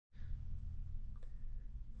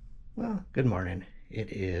Well, good morning.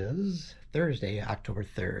 It is Thursday, October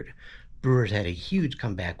 3rd. Brewers had a huge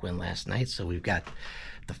comeback win last night, so we've got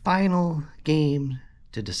the final game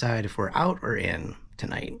to decide if we're out or in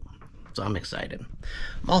tonight. So I'm excited.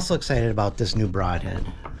 I'm also excited about this new broadhead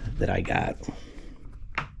that I got.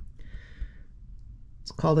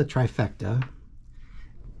 It's called a Trifecta.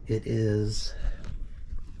 It is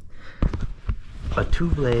a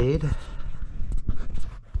two-blade,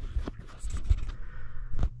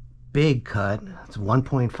 big cut. It's a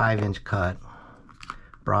 1.5 inch cut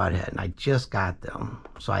broadhead, and I just got them,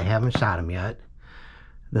 so I haven't shot them yet.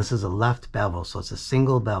 This is a left bevel, so it's a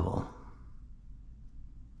single bevel.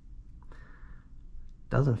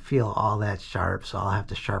 Doesn't feel all that sharp, so I'll have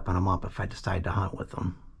to sharpen them up if I decide to hunt with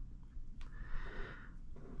them.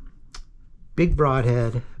 Big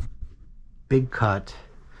broadhead, big cut,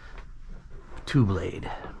 two blade.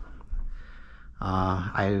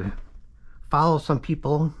 I follow some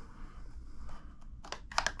people,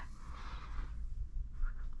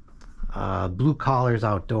 Blue Collars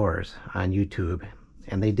Outdoors on YouTube,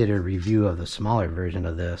 and they did a review of the smaller version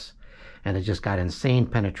of this, and it just got insane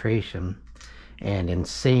penetration and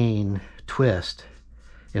insane twist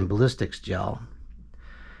in ballistics gel.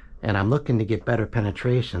 And I'm looking to get better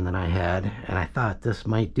penetration than I had, and I thought this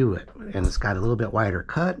might do it. And it's got a little bit wider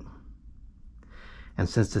cut, and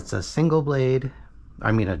since it's a single blade,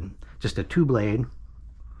 just a two blade,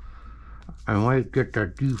 I might get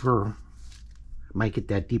that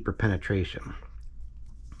deeper penetration.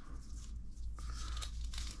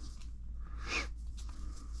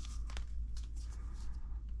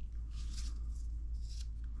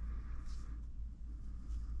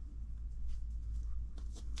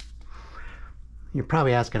 You're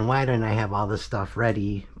probably asking, why didn't I have all this stuff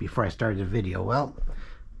ready before I started the video? Well,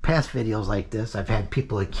 past videos like this, I've had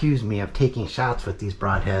people accuse me of taking shots with these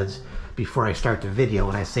broadheads before I start the video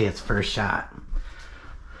when I say it's first shot.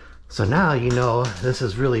 So now you know this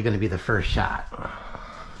is really going to be the first shot.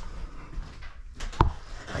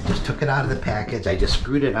 I just took it out of the package, I just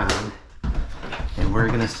screwed it on, and we're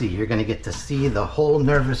going to see. You're going to get to see the whole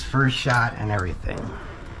nervous first shot and everything.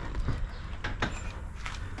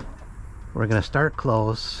 We're going to start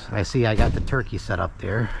close. I see I got the turkey set up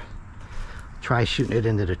there. Try shooting it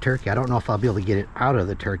into the turkey. I don't know if I'll be able to get it out of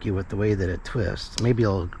the turkey with the way that it twists. Maybe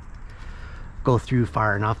it'll go through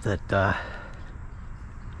far enough that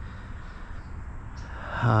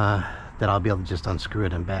that I'll be able to just unscrew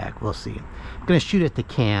it and back. We'll see. I'm going to shoot at the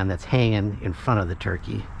can that's hanging in front of the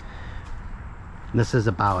turkey. And this is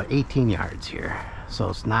about 18 yards here, so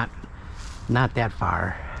it's not that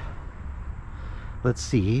far. Let's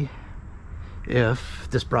see if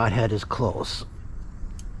this broadhead is close.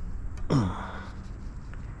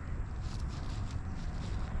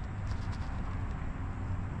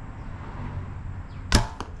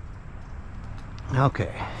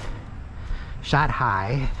 Okay, shot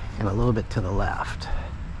high and a little bit to the left.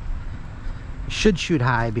 Should shoot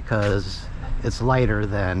high because it's lighter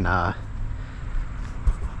than the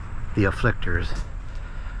afflictors.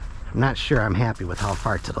 I'm not sure I'm happy with how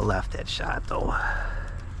far to the left that shot though.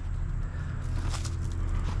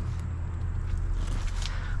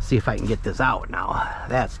 See if I can get this out now.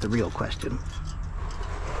 That's the real question.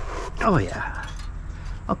 Oh yeah.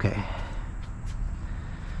 Okay.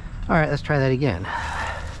 All right, let's try that again.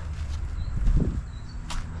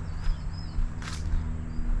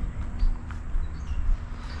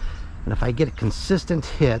 And if I get consistent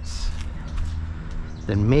hits,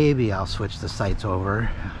 then maybe I'll switch the sights over.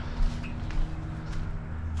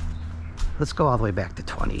 Let's go all the way back to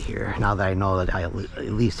 20 here, now that I know that I at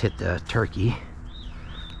least hit the turkey.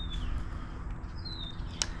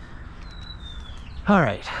 All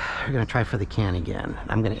right, we're gonna try for the can again.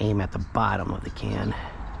 I'm gonna aim at the bottom of the can.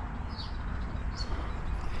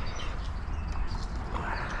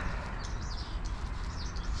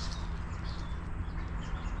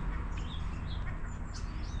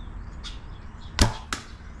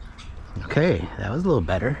 Okay, that was a little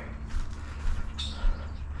better.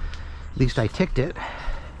 At least I ticked it.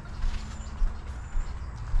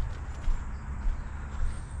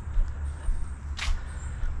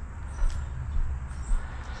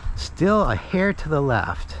 Still a hair to the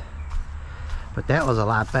left, but that was a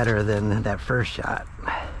lot better than that first shot.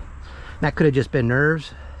 That could have just been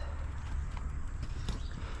nerves.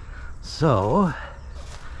 So,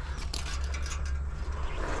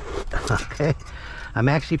 okay, I'm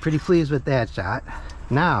actually pretty pleased with that shot.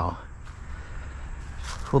 Now,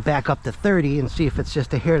 we'll back up to 30 and see if it's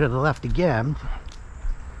just a hair to the left again.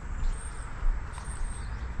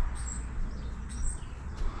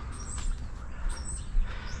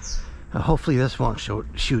 Hopefully this won't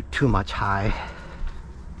shoot too much high.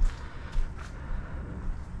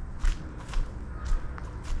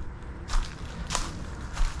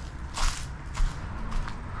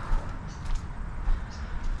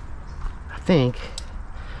 think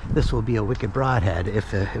this will be a wicked broadhead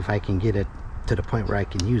if I can get it to the point where I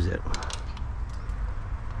can use it.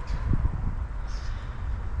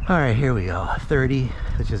 All right, here we go. 30,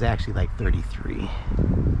 which is actually like 33.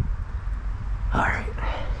 All right.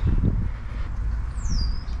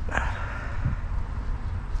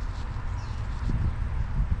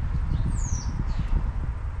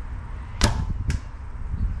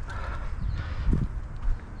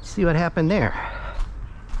 See what happened there.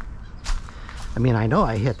 I mean, I know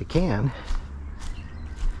I hit the can.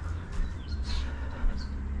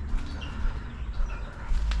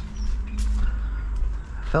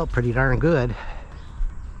 Felt pretty darn good.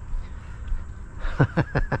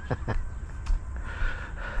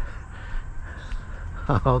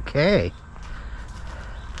 Okay.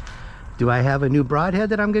 Do I have a new broadhead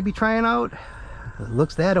that I'm going to be trying out? It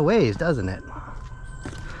looks that a ways, doesn't it?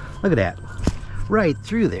 Look at that. Right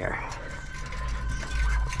through there.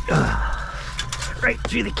 Right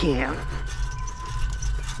through the can.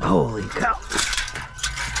 Holy cow.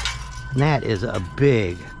 And that is a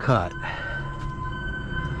big cut.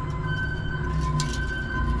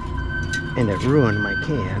 And it ruined my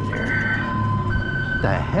can there.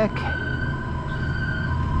 The heck?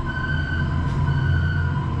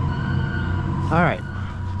 All right,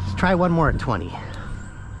 let's try one more at 20.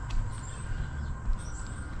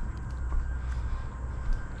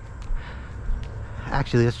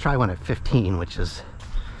 Actually, let's try one at 15, which is,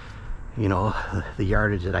 you know, the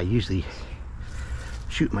yardage that I usually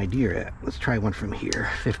shoot my deer at. Let's try one from here,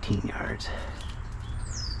 15 yards.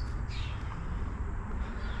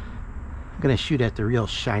 I'm gonna shoot at the real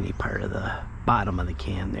shiny part of the bottom of the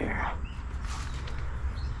can there.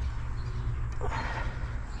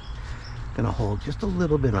 Gonna hold just a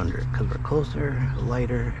little bit under it because we're closer,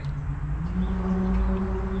 lighter.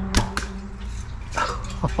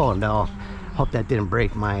 Oh no, hope that didn't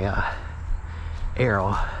break my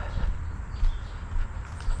arrow.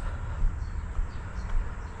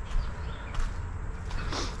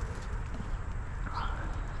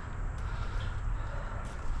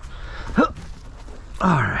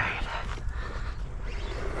 All right.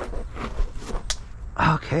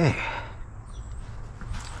 Okay.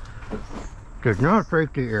 Did not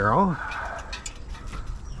break the arrow.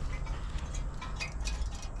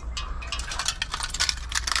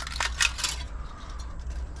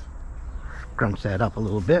 Crunch that up a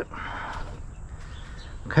little bit.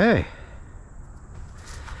 Okay.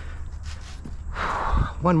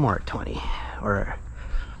 One more at 20, or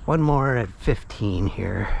one more at 15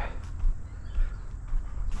 here.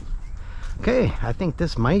 Okay, I think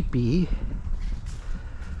this might be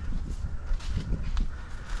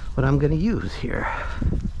what I'm going to use here.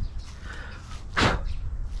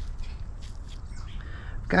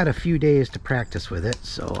 Got a few days to practice with it,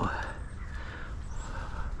 so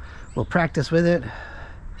we'll practice with it,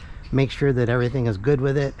 make sure that everything is good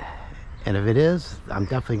with it, and if it is, I'm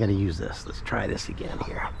definitely going to use this. Let's try this again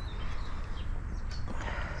here.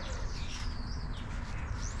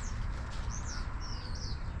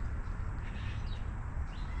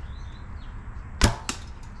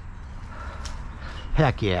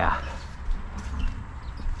 Heck yeah.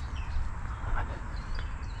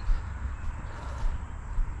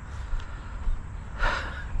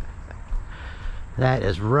 That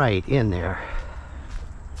is right in there.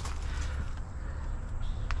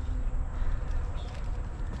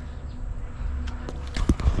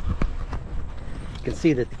 You can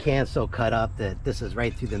see that the can's so cut up that this is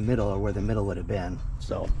right through the middle, or where the middle would have been.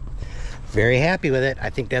 So, very happy with it. I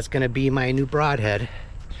think that's going to be my new broadhead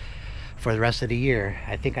for the rest of the year.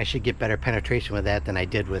 I think I should get better penetration with that than I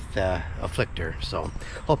did with Afflictor. So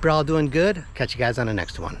hope you're all doing good. Catch you guys on the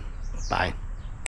next one. Bye.